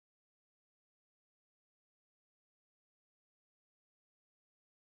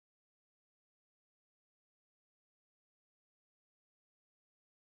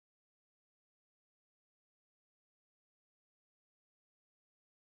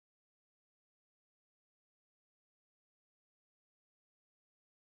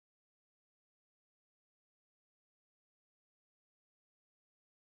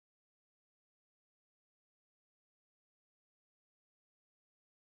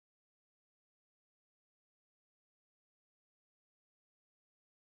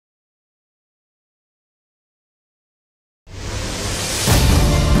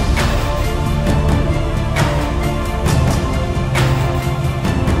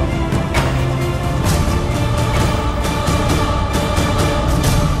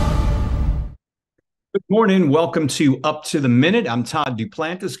Morning. Welcome to Up to the Minute. I'm Todd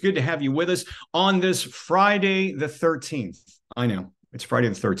Duplantis. Good to have you with us on this Friday the 13th. I know it's Friday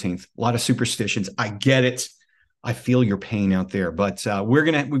the 13th. A lot of superstitions. I get it. I feel your pain out there, but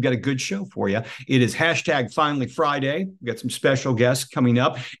we've got a good show for you. It is hashtag Finally Friday. We've got some special guests coming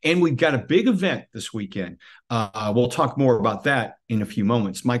up, and we've got a big event this weekend. We'll talk more about that in a few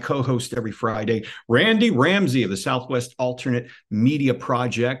moments. My co-host every Friday, Randy Ramsey of the Southwest Alternate Media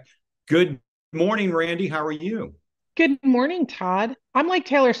Project. Good morning, Randy. How are you? Good morning, Todd. I'm like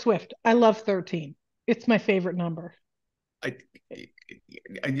Taylor Swift. I love 13. It's my favorite number. I,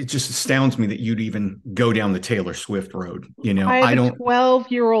 it just astounds me that you'd even go down the Taylor Swift road. I have I a don't.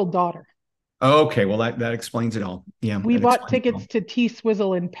 12-year-old daughter. Okay, well that explains it all. Yeah, We that bought explains it tickets all. to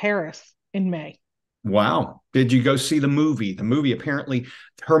T-Swizzle in Paris in May. Wow. Did you go see the movie? The movie apparently,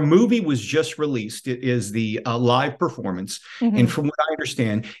 her movie was just released. It is the live performance, and Mhm. from what I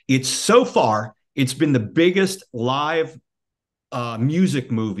understand, it's been the biggest live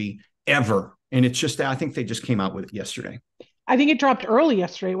music movie ever. And it's just, I think they just came out with it yesterday. I think it dropped early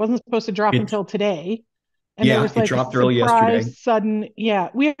yesterday. It wasn't supposed to drop It, until today. And there yeah, was it like a dropped early yesterday. surprise, sudden, yeah,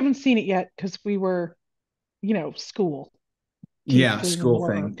 we haven't seen it yet because we were, school, Yeah, teaching and school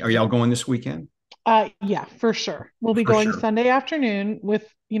thing. work. Are y'all going this weekend? Yeah, for sure. We'll be For going sure. Sunday afternoon with,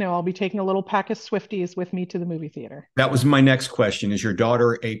 I'll be taking a little pack of Swifties with me to the movie theater. That was my next question. Is your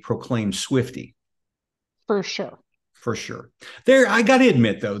daughter a proclaimed Swiftie? For sure. For sure. I got to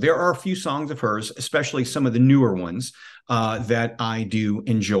admit, though, there are a few songs of hers, especially some of the newer ones, that I do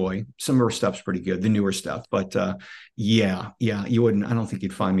enjoy. Some of her stuff's pretty good, the newer stuff. But yeah, you wouldn't, I don't think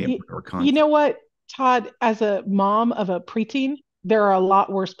you'd find me at You, her you concert. know what, Todd, as a mom of a preteen, there are a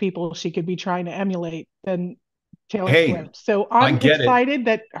lot worse people she could be trying to emulate than Taylor Hey, Swift. So I I'm get it. excited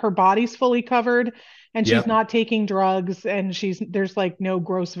that her body's fully covered and she's Yep. not taking drugs and there's like no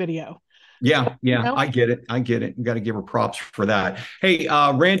gross video. So, Yeah, I get it. I get it. You got to give her props for that. Hey,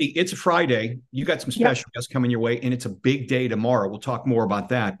 Randy, it's a Friday. You got some yep. special guests coming your way, and it's a big day tomorrow. We'll talk more about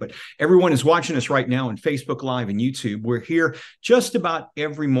that. But everyone is watching us right now on Facebook Live and YouTube. We're here just about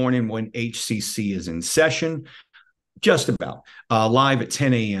every morning when HCC is in session, just about live at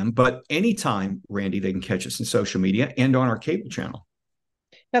 10 a.m. But anytime, Randy, they can catch us in social media and on our cable channel.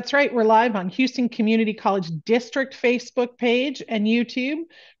 That's right. We're live on Houston Community College District Facebook page and YouTube.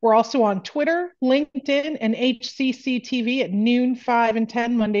 We're also on Twitter, LinkedIn, and HCCTV at noon, 5, and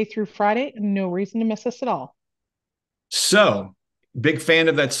 10, Monday through Friday. No reason to miss us at all. So, big fan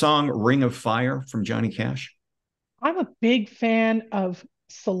of that song "Ring of Fire" from Johnny Cash. I'm a big fan of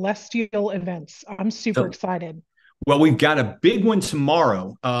celestial events. I'm super So excited. Well, we've got a big one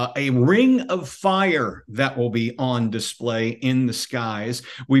tomorrow, a ring of fire that will be on display in the skies.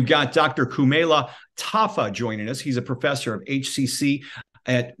 We've got Dr. Kumela Tafa joining us. He's a professor of HCC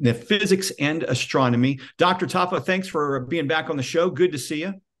at the physics and astronomy. Dr. Tafa, thanks for being back on the show. Good to see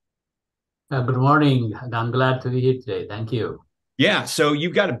you. Good morning. I'm glad to be here today. Thank you. Yeah, so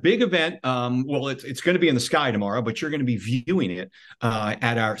you've got a big event. Well, it's going to be in the sky tomorrow, but you're going to be viewing it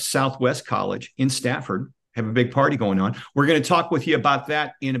at our Southwest College in Stafford. Have a big party going on. We're going to talk with you about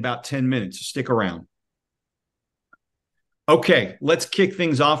that in about 10 minutes. Stick around. Okay, let's kick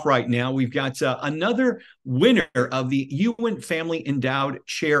things off right now. We've got another winner of the Ewan Family Endowed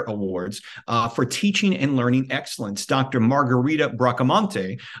Chair Awards for Teaching and Learning Excellence. Dr. Margarita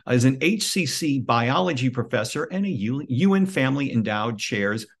Bracamonte is an HCC Biology professor and a Ewan Family Endowed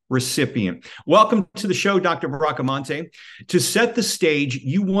Chairs recipient. Welcome to the show, Dr. Bracamonte. To set the stage,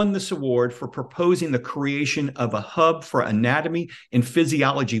 you won this award for proposing the creation of a hub for anatomy and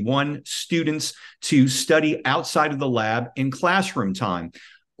physiology one students to study outside of the lab in classroom time.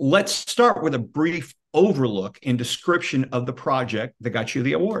 Let's start with a brief overlook and description of the project that got you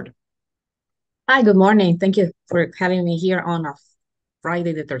the award. Hi, good morning. Thank you for having me here on a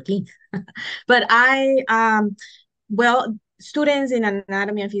Friday the 13th. But well, students in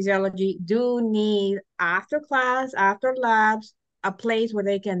anatomy and physiology do need after class, after labs, a place where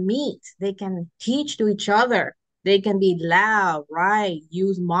they can meet, they can teach to each other, they can be loud, right?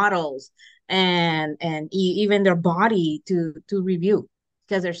 Use models even their body to review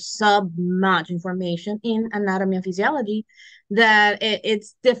because there's so much information in anatomy and physiology that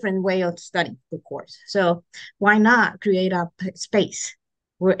it's different way of studying the course. So why not create a space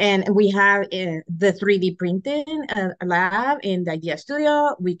and we have the 3D printing lab in the Idea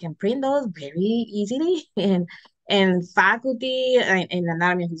Studio. We can print those very easily, and faculty in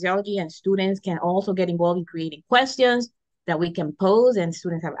anatomy and physiology and students can also get involved in creating questions that we can pose, and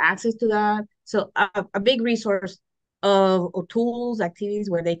students have access to that. So a big resource of tools, activities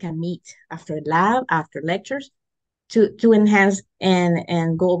where they can meet after lab, after lectures, to enhance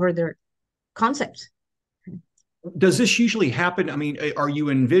and go over their concepts Does this usually happen? I mean, are you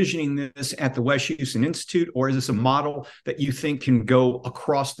envisioning this at the West Houston Institute, or is this a model that you think can go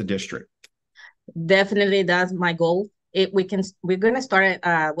across the district? Definitely, that's my goal. We're gonna start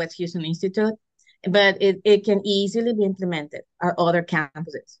at West Houston Institute, but it can easily be implemented at other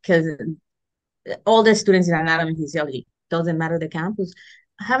campuses because all the students in anatomy and physiology, doesn't matter the campus,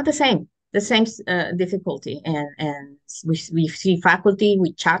 have the same difficulty, and we see faculty,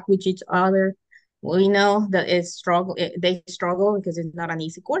 we chat with each other. We know that they struggle because it's not an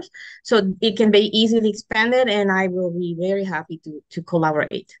easy course, so it can be easily expanded, and I will be very happy to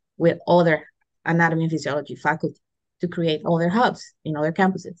collaborate with other anatomy and physiology faculty to create other hubs in other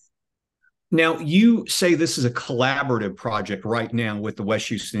campuses. Now, you say this is a collaborative project right now with the West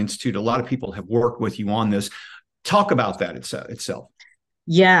Houston Institute. A lot of people have worked with you on this. Talk about that itself.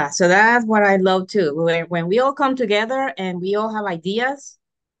 Yeah, so that's what I love too. When we all come together and we all have ideas,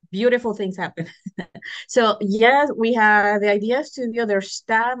 beautiful things happen. So yes, we have the idea studio. Their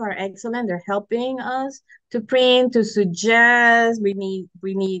staff are excellent. They're helping us to print, to suggest. We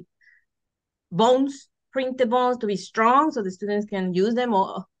need bones, print the bones to be strong so the students can use them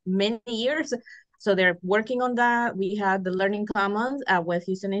all, many years. So they're working on that. We have the Learning Commons at West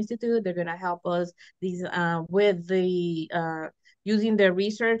Houston Institute. They're gonna help us with the using their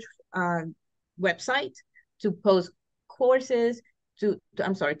research website to post courses, to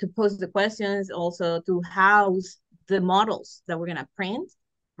post the questions, also to house the models that we're gonna print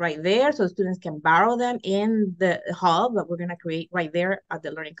right there so students can borrow them in the hub that we're going to create right there at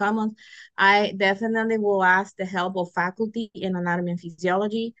the Learning Commons. I definitely will ask the help of faculty in anatomy and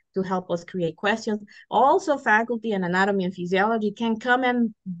physiology to help us create questions. Also, faculty in anatomy and physiology can come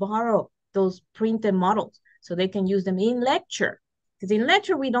and borrow those printed models so they can use them in lecture. Because in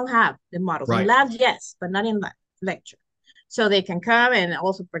lecture, we don't have the models. Right. In labs, yes, but not in lecture. So they can come and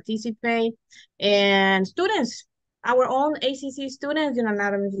also participate. And students, our own HCC students in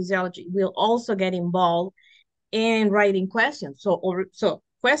anatomy and physiology will also get involved in writing questions. So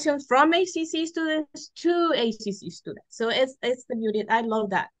questions from HCC students to HCC students. So it's the beauty. I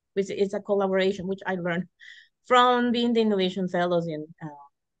love that. It's a collaboration, which I learned from being the Innovation Fellows in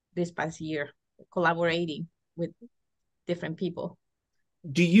this past year, collaborating with different people.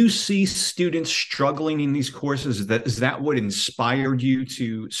 Do you see students struggling in these courses? Is that what inspired you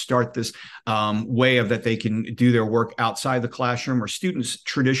to start this way of that they can do their work outside the classroom? Are students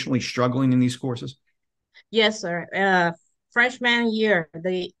traditionally struggling in these courses? Yes, sir. Freshman year,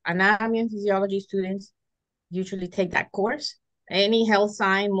 the anatomy and physiology students usually take that course. Any health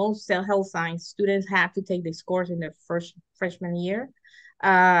science, most health science students have to take this course in their first freshman year.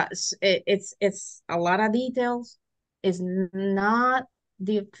 It's a lot of details. It's not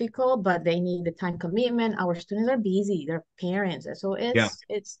difficult, but they need the time commitment. Our students are busy, their parents, so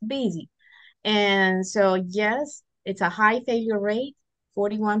it's busy. And so yes, it's a high failure rate,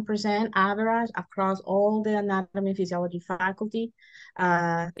 41% average across all the anatomy and physiology faculty.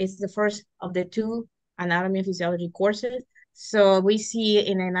 It's the first of the two anatomy and physiology courses. So we see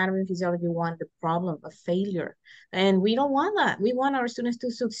in anatomy and physiology 1 the problem of failure, and we don't want that. We want our students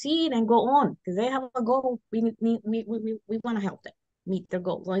to succeed and go on because they have a goal. We want to help them meet their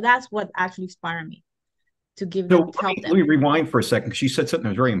goals. Like that's what actually inspired me to give them, help them. Let me rewind for a second because you said something that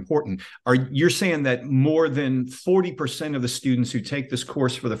was very important. You're saying that more than 40% of the students who take this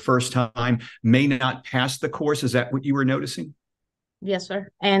course for the first time may not pass the course? Is that what you were noticing? Yes,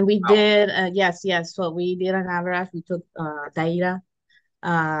 sir. And we did, yes. So we did an average. We took data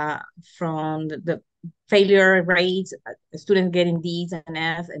from the failure rates, students getting D's and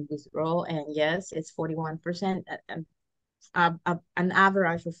F and with row, and yes, it's 41%. An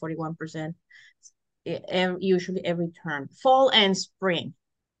average of 41%, usually every term, fall and spring,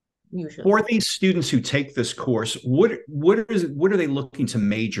 usually. For these students who take this course, what are they looking to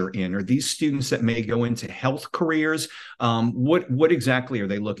major in? Are these students that may go into health careers? What exactly are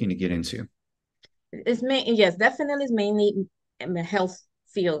they looking to get into? Yes, definitely it's mainly health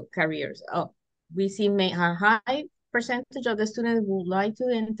field careers. We see a high percentage of the students would like to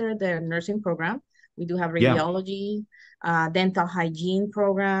enter the nursing program. We do have radiology, dental hygiene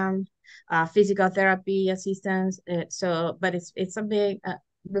program, physical therapy assistance. But it's a big,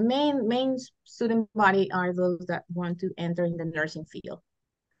 the main student body are those that want to enter in the nursing field.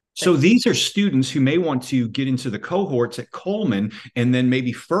 So these are students who may want to get into the cohorts at Coleman and then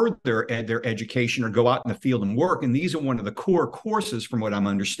maybe further their education or go out in the field and work. And these are one of the core courses, from what I'm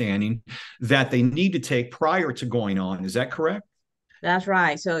understanding, that they need to take prior to going on. Is that correct? That's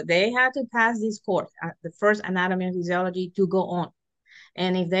right. So they have to pass this course, the first anatomy and physiology, to go on.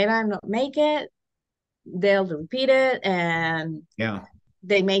 And if they don't make it, they'll repeat it. And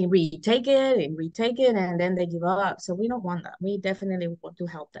they may retake it, and then they give up. So we don't want that. We definitely want to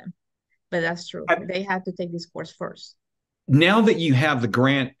help them. But that's true. They have to take this course first. Now that you have the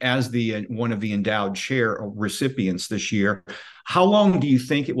grant as the one of the endowed chair recipients this year, how long do you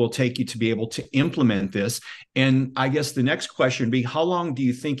think it will take you to be able to implement this? And I guess the next question would be, how long do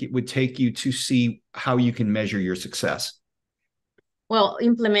you think it would take you to see how you can measure your success? Well,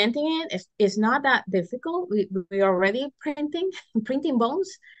 implementing it is not that difficult. We are already printing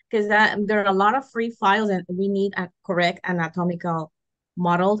bones, because there are a lot of free files, and we need a correct anatomical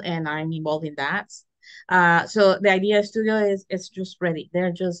models, and I'm involved in that. So the idea studio is just ready.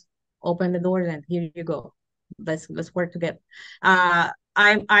 They're just open the doors and here you go. Let's work together. I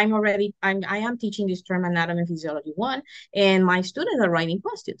am teaching this term anatomy and physiology 1, and my students are writing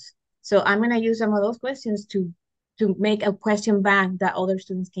questions. So I'm gonna use some of those questions to make a question bank that other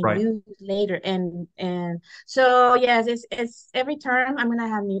students can use later. And so yes, it's every term I'm gonna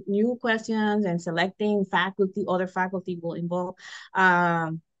have new questions, and selecting faculty, other faculty will involve.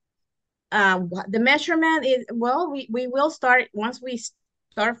 The measurement is, well, we will start once we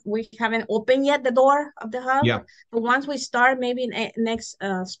start. We haven't opened yet the door of the hub, but once we start, maybe next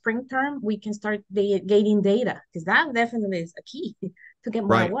spring term, we can start gating data, because that definitely is a key to get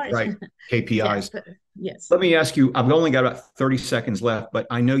more awards. KPIs. Yes. Let me ask you, I've only got about 30 seconds left, but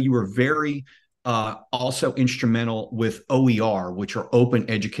I know you were very also instrumental with OER, which are open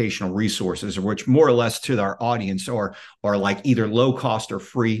educational resources, which more or less to our audience are like either low cost or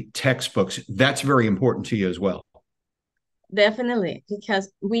free textbooks. That's very important to you as well. Definitely,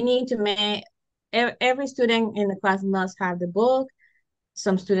 because we need to make every student in the class must have the book.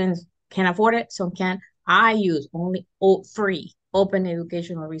 Some students can afford it, some can't. I use only free open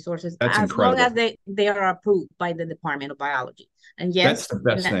educational resources. That's as incredible. long as they are approved by the Department of Biology. And yes, that's the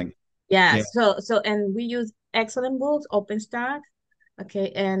best thing. Yeah. So and we use excellent books, OpenStack.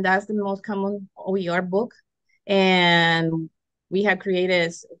 Okay, and that's the most common OER book. And we have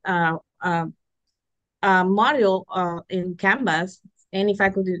created module in Canvas. Any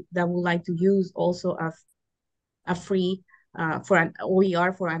faculty that would like to use also a free for an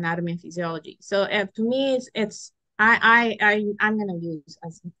OER for anatomy and physiology. So to me, I'm gonna use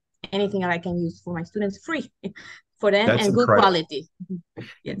anything that I can use for my students free for them. That's and incredible. Good quality.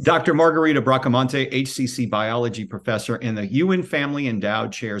 Yes. Dr. Margarita Bracamonte, HCC Biology Professor and the UN Family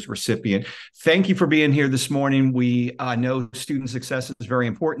Endowed Chairs recipient. Thank you for being here this morning. We know student success is very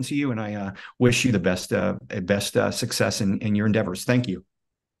important to you, and I wish you the best success in your endeavors. Thank you.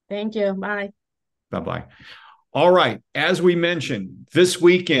 Thank you. Bye. Bye-bye. All right. As we mentioned, this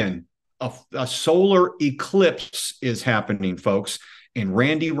weekend, a solar eclipse is happening, folks. And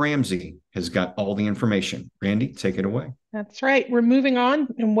Randy Ramsey has got all the information. Randy, take it away. That's right. We're moving on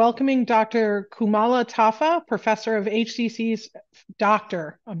and welcoming Dr. Kumela Tafa, professor of HCC's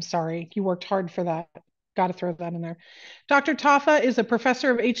Doctor. I'm sorry, you worked hard for that. Got to throw that in there. Dr. Tafa is a professor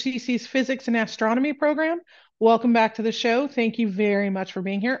of HCC's Physics and Astronomy program. Welcome back to the show. Thank you very much for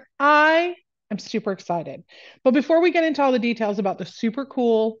being here. I am super excited. But before we get into all the details about the super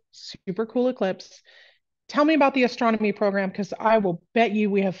cool eclipse, tell me about the astronomy program, because I will bet you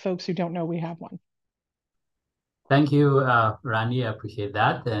we have folks who don't know we have one. Thank you, Randy. I appreciate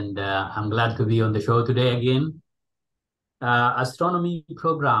that. And I'm glad to be on the show today again. Astronomy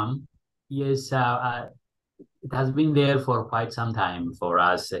program, yes, it has been there for quite some time for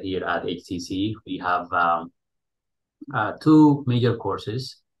us here at HCC. We have two major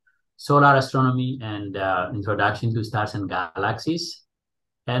courses, Solar Astronomy and Introduction to Stars and Galaxies.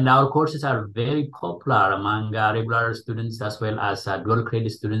 And our courses are very popular among regular students as well as dual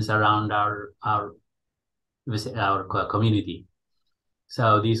credit students around our community.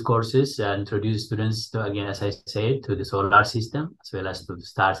 So these courses introduce students to, again, as I said, to the solar system as well as to the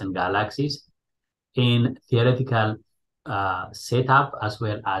stars and galaxies in theoretical setup as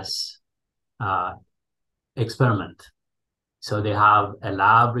well as experiment. So they have a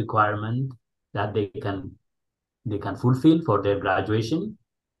lab requirement that they can fulfill for their graduation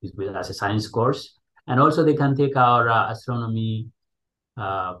as a science course, and also they can take our astronomy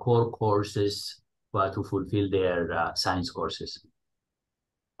core courses to fulfill their science courses.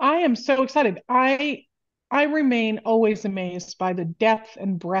 I am so excited. I remain always amazed by the depth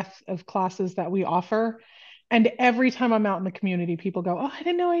and breadth of classes that we offer. And every time I'm out in the community, people go, "Oh, I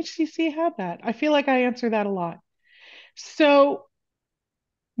didn't know HCC had that." I feel like I answer that a lot. So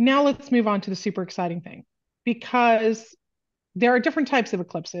now let's move on to the super exciting thing, because there are different types of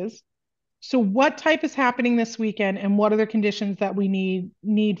eclipses. So what type is happening this weekend, and what are the conditions that we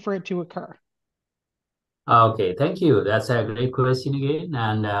need for it to occur? Okay, thank you. That's a great question again.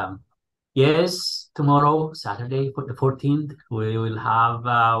 And Yes, tomorrow, Saturday, the 14th, we will have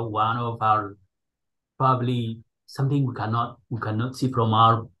one of our probably something we cannot see from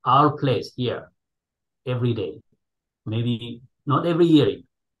our place here every day. Maybe not every year.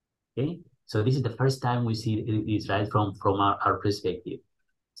 Okay, so this is the first time we see this, right, from our perspective.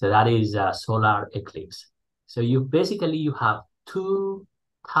 So that is a solar eclipse. So you have two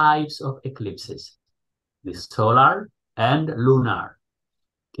types of eclipses: the solar and lunar.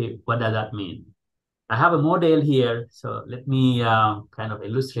 Okay, what does that mean? I have a model here, so let me kind of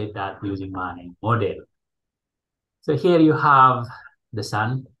illustrate that using my model. So here you have the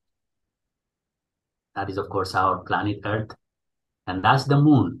sun. That is, of course, our planet Earth, and that's the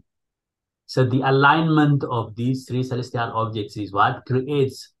moon. So the alignment of these three celestial objects is what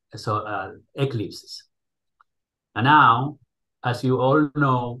creates eclipses. And now, as you all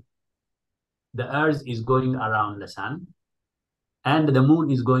know, the Earth is going around the sun, and the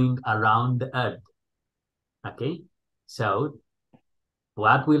moon is going around the Earth. Okay, so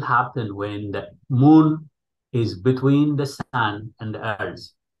what will happen when the moon is between the sun and the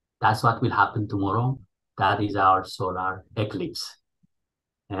Earth? That's what will happen tomorrow. That is our solar eclipse.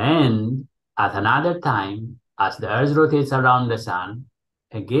 And at another time, as the Earth rotates around the sun,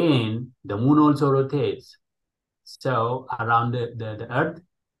 again, the moon also rotates. So around the Earth,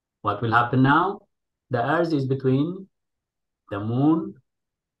 what will happen now? The Earth is between the moon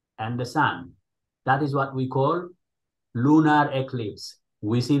and the sun. That is what we call lunar eclipse.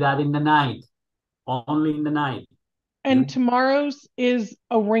 We see that in the night, only in the night. And tomorrow's is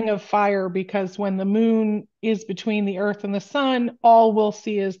a ring of fire because when the moon is between the earth and the sun, all we'll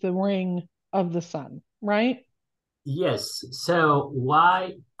see is the ring of the sun, right? Yes. So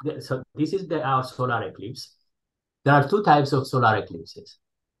this is our solar eclipse. There are two types of solar eclipses.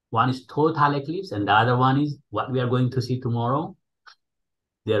 One is total eclipse, and the other one is what we are going to see tomorrow,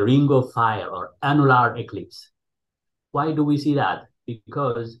 the ring of fire or annular eclipse. Why do we see that?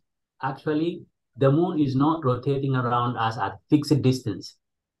 Because actually the moon is not rotating around us at fixed distance.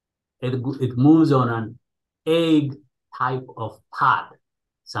 It moves on an egg type of path.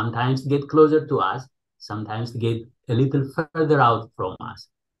 Sometimes get closer to us, sometimes get a little further out from us.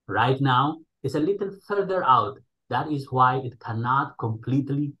 Right now, it's a little further out. That is why it cannot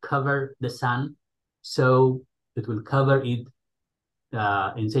completely cover the sun. So it will cover it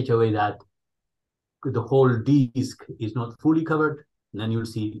in such a way that the whole disk is not fully covered. And then you'll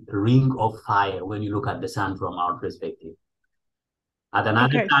see a ring of fire when you look at the sun from our perspective. At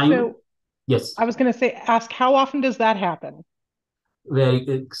another time, so yes. I was going to say, ask how often does that happen? Very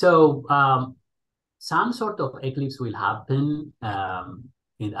good. So some sort of eclipse will happen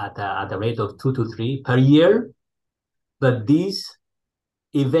at a rate of 2 to 3 per year. But this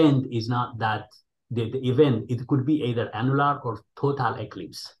event is not that, the event, it could be either annular or total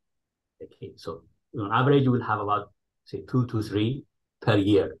eclipse. Okay, so on average, you will have about, say, 2 to 3 per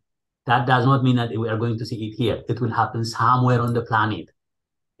year. That does not mean that we are going to see it here. It will happen somewhere on the planet.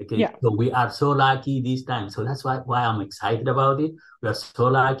 Okay, yeah. So we are so lucky this time. So that's why I'm excited about it. We are so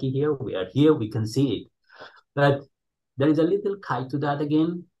lucky here. We are here. We can see it. But there is a little kite to that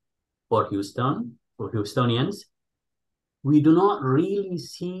again for Houstonians. We do not really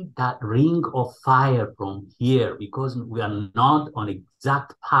see that ring of fire from here because we are not on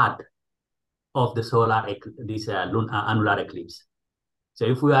exact path of the annular eclipse. So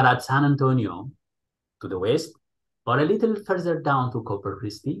if we are at San Antonio to the west, or a little further down to Corpus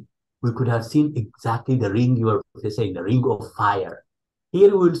Christi, we could have seen exactly the ring you were saying, the ring of fire. Here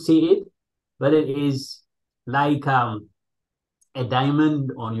we will see it, but it is like a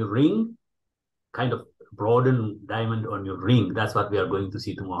diamond on your ring, kind of broadened diamond on your ring. That's what we are going to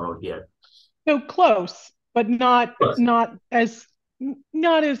see tomorrow here. So close, but not as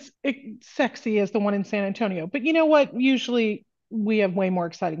sexy as the one in San Antonio. But you know what? Usually we have way more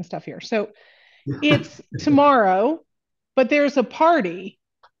exciting stuff here. So it's tomorrow, but there's a party.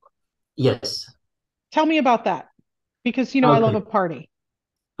 Yes. Tell me about that, because I love a party.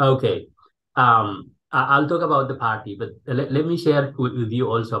 Okay. I'll talk about the party, but let me share with you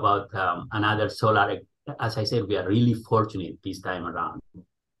also about another solar. As I said, we are really fortunate this time around.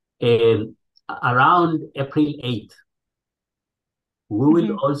 And around April 8th, we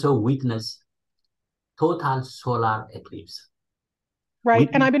will also witness total solar eclipse. Right.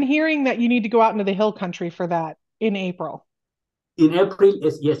 And I've been hearing that you need to go out into the hill country for that in April. In April,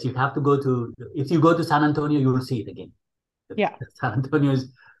 yes, you have to go to, if you go to San Antonio, you will see it again. Yeah. San Antonio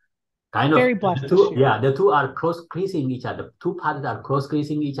is kind of very blessed this year. Yeah, the two are cross-creasing each other. Two paths are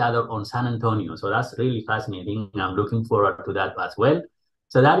cross-creasing each other on San Antonio. So that's really fascinating. I'm looking forward to that as well.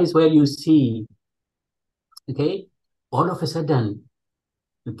 So that is where you see, okay, all of a sudden,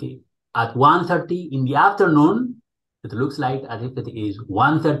 okay, at 1:30 in the afternoon, it looks like as if it is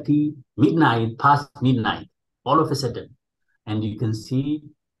 1:30 midnight, past midnight, all of a sudden. And you can see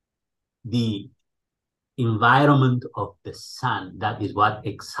the environment of the sun. That is what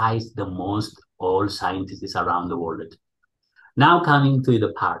excites the most all scientists around the world. Now coming to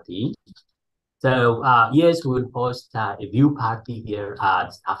the party. So yes, we'll host a view party here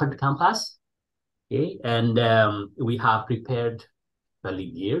at Stafford campus. Okay, and we have prepared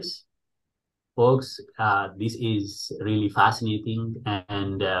gears. Folks, this is really fascinating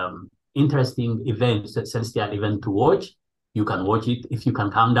and interesting event, celestial event to watch. You can watch it. If you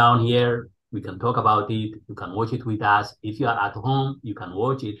can come down here, we can talk about it. You can watch it with us. If you are at home, you can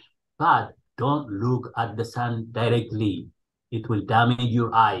watch it. But don't look at the sun directly. It will damage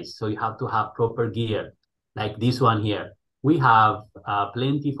your eyes. So you have to have proper gear, like this one here. We have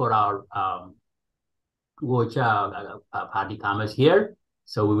plenty for our watch party cameras here.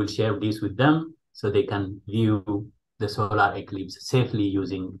 So we will share this with them so they can view the solar eclipse safely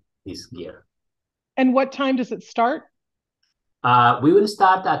using this gear. And what time does it start? We will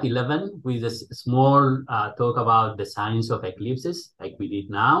start at 11 with a small talk about the science of eclipses, like we did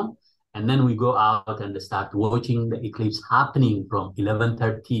now. And then we go out and start watching the eclipse happening from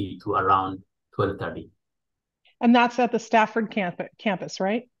 11:30 to around 12:30. And that's at the Stafford campus,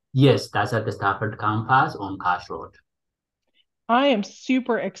 right? Yes, that's at the Stafford campus on Cash Road. I am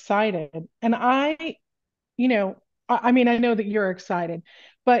super excited. And I know that you're excited,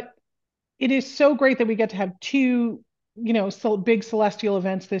 but it is so great that we get to have two, so big celestial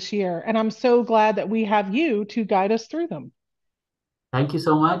events this year. And I'm so glad that we have you to guide us through them. Thank you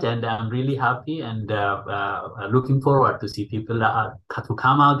so much. And I'm really happy and looking forward to see people to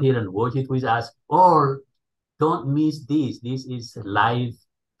come out here and watch it with us. Or don't miss this. This is a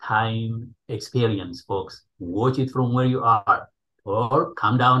lifetime experience, folks. Watch it from where you are. Or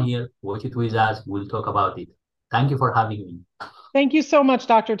come down here, watch it with us. We'll talk about it. Thank you for having me. Thank you so much,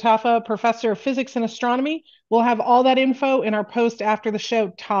 Dr. Tafa, Professor of Physics and Astronomy. We'll have all that info in our post after the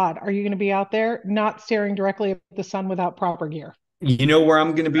show. Todd, are you going to be out there not staring directly at the sun without proper gear? You know where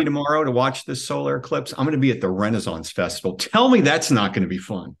I'm going to be tomorrow to watch this solar eclipse? I'm going to be at the Renaissance Festival. Tell me that's not going to be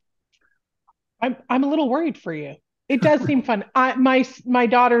fun. I'm a little worried for you. It does seem fun. My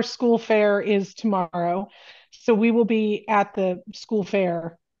daughter's school fair is tomorrow, so we will be at the school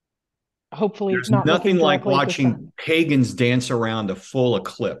fair. Hopefully, there's not nothing like directly watching pagans dance around a full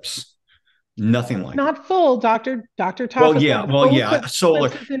eclipse. Nothing like not full, Dr. Tafa. Well, yeah. Solar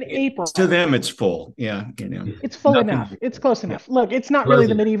in April. To them, it's full. Yeah, it's full enough. It's close enough. Yeah. Look, it's not really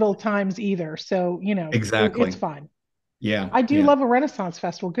the medieval times either, so exactly. it's fine. Yeah, I do love a Renaissance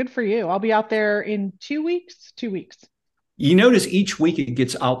Festival. Good for you. I'll be out there in 2 weeks. 2 weeks. You notice each week it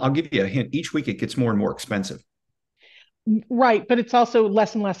gets. I'll give you a hint. Each week it gets more and more expensive. Right, but it's also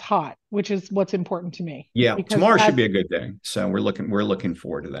less and less hot, which is what's important to me. Yeah, tomorrow should be a good day. So we're looking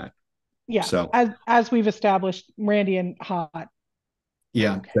forward to that. Yeah. So as we've established, Randy and hot.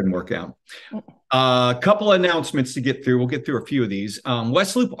 Yeah, didn't work out. A couple of announcements to get through. We'll get through a few of these.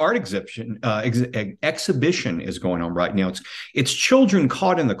 West Loop Art exhibition is going on right now. It's Children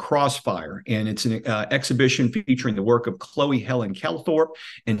Caught in the Crossfire, and it's an exhibition featuring the work of Chloe Helen Kelthorpe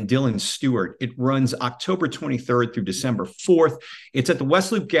and Dylan Stewart. It runs October 23rd through December 4th. It's at the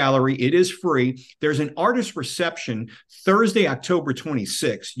West Loop Gallery. It is free. There's an artist reception Thursday, October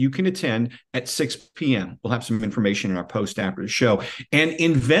 26th. You can attend at 6 p.m. We'll have some information in our post after the show. And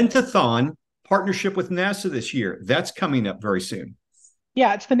Inventathon, partnership with NASA this year. That's coming up very soon.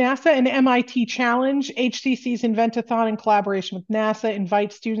 Yeah, it's the NASA and MIT Challenge. HCC's Inventathon, in collaboration with NASA,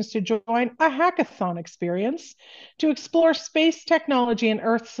 invites students to join a hackathon experience to explore space technology and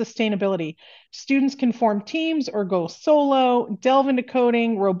Earth sustainability. Students can form teams or go solo, delve into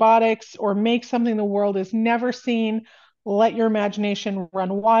coding, robotics, or make something the world has never seen. Let your imagination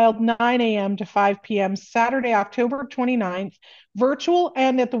run wild. 9 a.m. to 5 p.m. Saturday, October 29th, virtual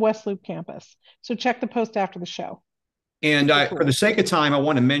and at the West Loop campus. So check the post after the show. And for the sake of time, I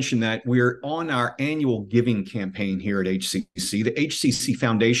want to mention that we're on our annual giving campaign here at HCC. The HCC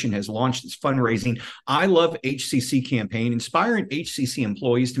Foundation has launched its fundraising I Love HCC campaign, inspiring HCC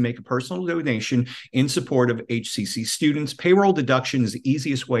employees to make a personal donation in support of HCC students. Payroll deduction is the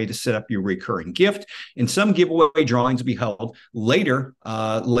easiest way to set up your recurring gift, and some giveaway drawings will be held later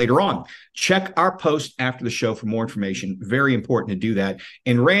on. Check our post after the show for more information. Very important to do that.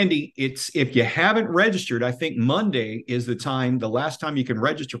 And Randy, if you haven't registered, I think Monday is the last time you can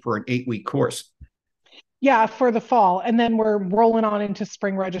register for an 8-week course. Yeah, for the fall. And then we're rolling on into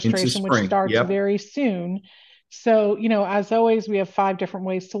spring registration, which starts very soon. So, as always, we have 5 different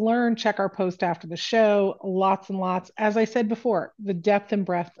ways to learn. Check our post after the show. Lots and lots. As I said before, the depth and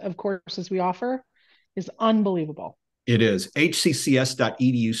breadth of courses we offer is unbelievable. It is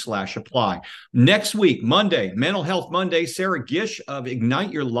hccs.edu/apply. Next week, Monday, Mental Health Monday, Sarah Gish of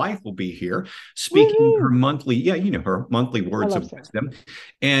Ignite Your Life will be here speaking her monthly, her monthly words of wisdom.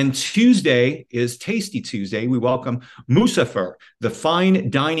 And Tuesday is Tasty Tuesday. We welcome Musafir, the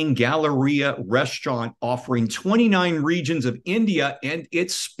fine dining Galleria restaurant offering 29 regions of India and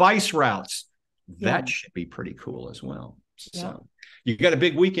its spice routes. That should be pretty cool as well. So you got a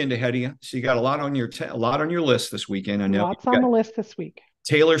big weekend ahead of you, so you got a lot on your list this weekend. I know lots on the list this week.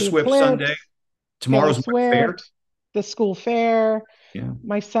 Taylor Swift Sunday. Tomorrow's fair. The school fair. Yeah,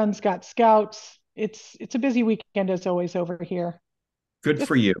 my son's got scouts. It's a busy weekend as always over here. Good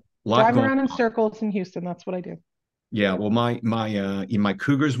for you. Drive around in circles in Houston. That's what I do. Yeah. Well, my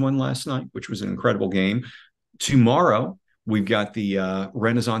Cougars won last night, which was an incredible game. Tomorrow we've got the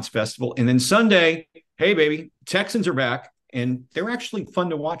Renaissance Festival, and then Sunday, hey baby, Texans are back. And they're actually fun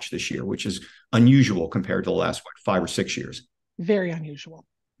to watch this year, which is unusual compared to the last 5 or 6 years. Very unusual.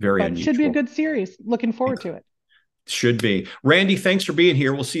 Very unusual. Should be a good series. Looking forward to it. Should be. Randy, thanks for being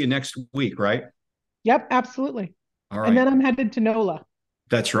here. We'll see you next week, right? Yep, absolutely. All right. And then I'm headed to NOLA.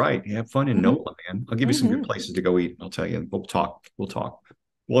 That's right. You have fun in NOLA, man. I'll give you some good places to go eat. I'll tell you. We'll talk. We'll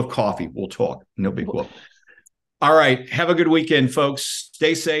have coffee. We'll talk. No big whoop. All right. Have a good weekend, folks.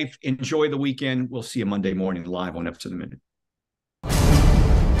 Stay safe. Enjoy the weekend. We'll see you Monday morning live on Up to the Minute.